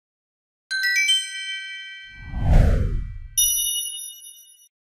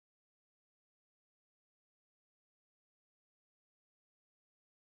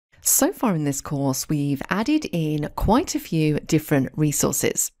So far in this course, we've added in quite a few different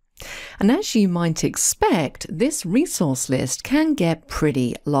resources. And as you might expect, this resource list can get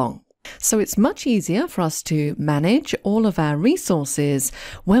pretty long. So it's much easier for us to manage all of our resources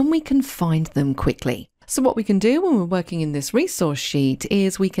when we can find them quickly. So what we can do when we're working in this resource sheet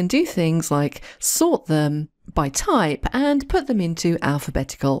is we can do things like sort them by type and put them into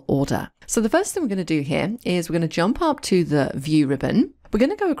alphabetical order. So the first thing we're going to do here is we're going to jump up to the View ribbon. We're going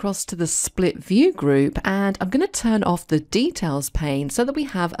to go across to the Split View group, and I'm going to turn off the Details pane so that we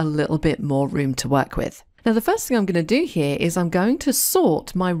have a little bit more room to work with. Now, the first thing I'm going to do here is I'm going to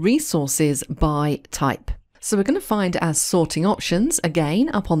sort my resources by type. So we're going to find our sorting options again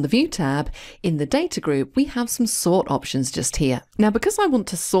up on the View tab. In the Data group, we have some sort options just here. Now, because I want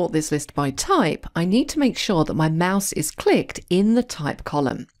to sort this list by type, I need to make sure that my mouse is clicked in the type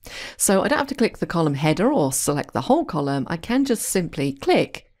column. So I don't have to click the column header or select the whole column. I can just simply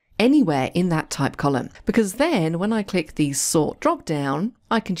click anywhere in that type column, because then when I click the sort drop down,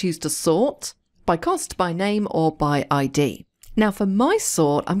 I can choose to sort by cost, by name, or by ID. Now for my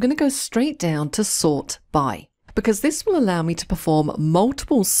sort, I'm going to go straight down to sort by, because this will allow me to perform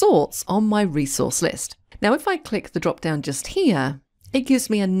multiple sorts on my resource list. Now if I click the drop down just here, it gives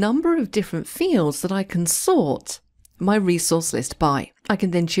me a number of different fields that I can sort my resource list by. I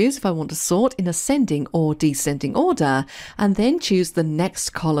can then choose if I want to sort in ascending or descending order, and then choose the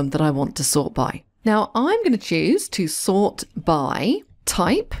next column that I want to sort by. Now I'm going to choose to sort by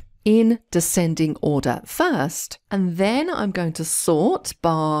type in descending order first, and then I'm going to sort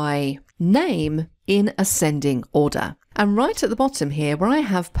by name in ascending order. And right at the bottom here, where I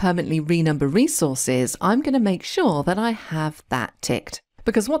have permanently renumber resources, I'm going to make sure that I have that ticked.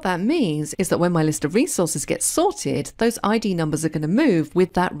 Because what that means is that when my list of resources gets sorted, those ID numbers are going to move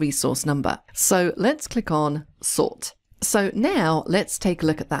with that resource number. So let's click on Sort. So now let's take a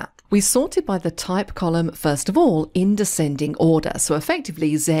look at that. We sorted by the type column first of all in descending order, so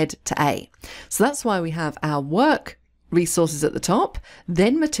effectively Z to A. So that's why we have our work resources at the top,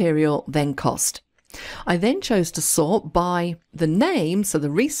 then material, then cost. I then chose to sort by the name, so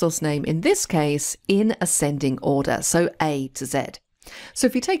the resource name in this case, in ascending order, so A to Z. So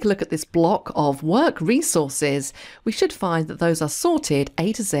if you take a look at this block of work resources, we should find that those are sorted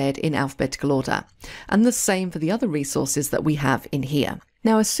A to Z in alphabetical order, and the same for the other resources that we have in here.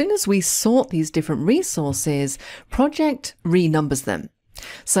 Now, as soon as we sort these different resources, Project renumbers them.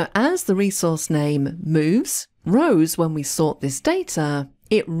 So as the resource name moves rows when we sort this data,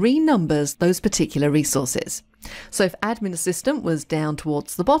 it renumbers those particular resources. So if admin assistant was down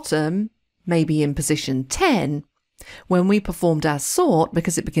towards the bottom, maybe in position 10, when we performed our sort,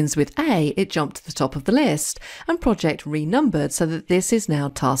 because it begins with A, it jumped to the top of the list, and Project renumbered so that this is now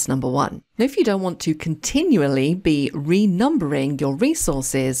task number 1. Now, if you don't want to continually be renumbering your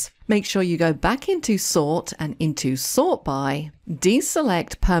resources, make sure you go back into Sort and into Sort By,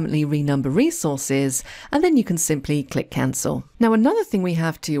 deselect permanently renumber resources, and then you can simply click Cancel. Now, another thing we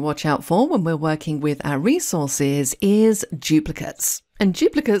have to watch out for when we're working with our resources is duplicates. And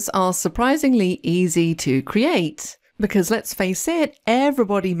duplicates are surprisingly easy to create, because let's face it,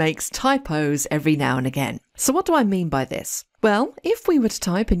 everybody makes typos every now and again. So what do I mean by this? Well, if we were to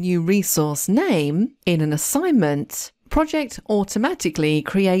type a new resource name in an assignment, Project automatically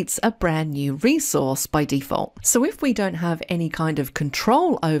creates a brand new resource by default. So if we don't have any kind of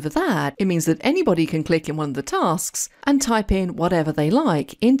control over that, it means that anybody can click in one of the tasks and type in whatever they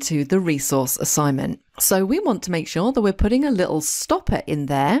like into the resource assignment. So we want to make sure that we're putting a little stopper in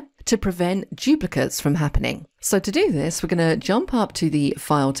there to prevent duplicates from happening. So to do this, we're going to jump up to the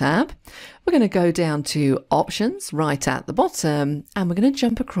File tab. We're going to go down to Options right at the bottom, and we're going to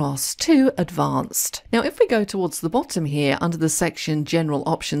jump across to Advanced. Now, if we go towards the bottom here under the section General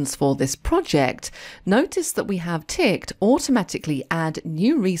Options for this project, notice that we have ticked Automatically Add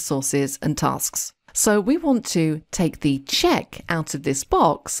New Resources and Tasks. So we want to take the check out of this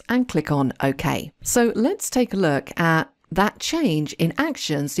box and click on OK. So let's take a look at that change in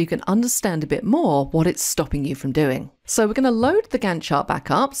action so you can understand a bit more what it's stopping you from doing. So we're going to load the Gantt chart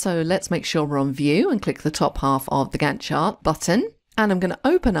back up. So let's make sure we're on View and click the top half of the Gantt chart button. And I'm going to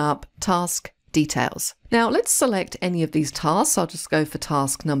open up Task Details. Now let's select any of these tasks. I'll just go for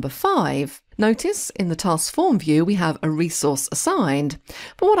task number 5. Notice in the task form view, we have a resource assigned.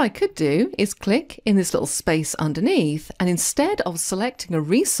 But what I could do is click in this little space underneath, and instead of selecting a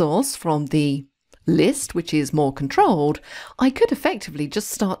resource from the list, which is more controlled, I could effectively just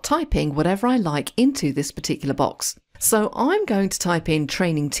start typing whatever I like into this particular box. So I'm going to type in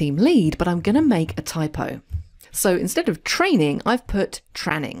Training Team Lead, but I'm going to make a typo. So instead of training, I've put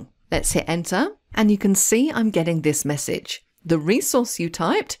tranning. Let's hit enter, and you can see I'm getting this message. The resource you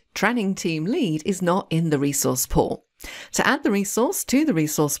typed, Tranning Team Lead, is not in the resource pool. To add the resource to the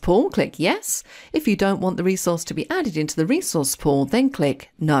resource pool, click Yes. If you don't want the resource to be added into the resource pool, then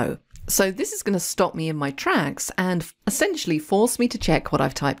click No. So this is going to stop me in my tracks and essentially force me to check what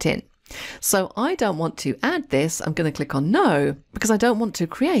I've typed in. So I don't want to add this. I'm going to click on No because I don't want to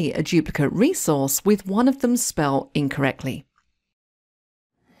create a duplicate resource with one of them spelled incorrectly.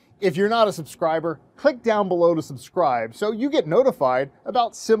 If you're not a subscriber, click down below to subscribe so you get notified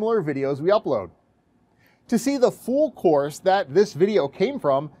about similar videos we upload. To see the full course that this video came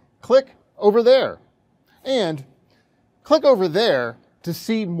from, click over there. And click over there to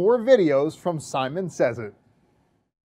see more videos from Simon Says It.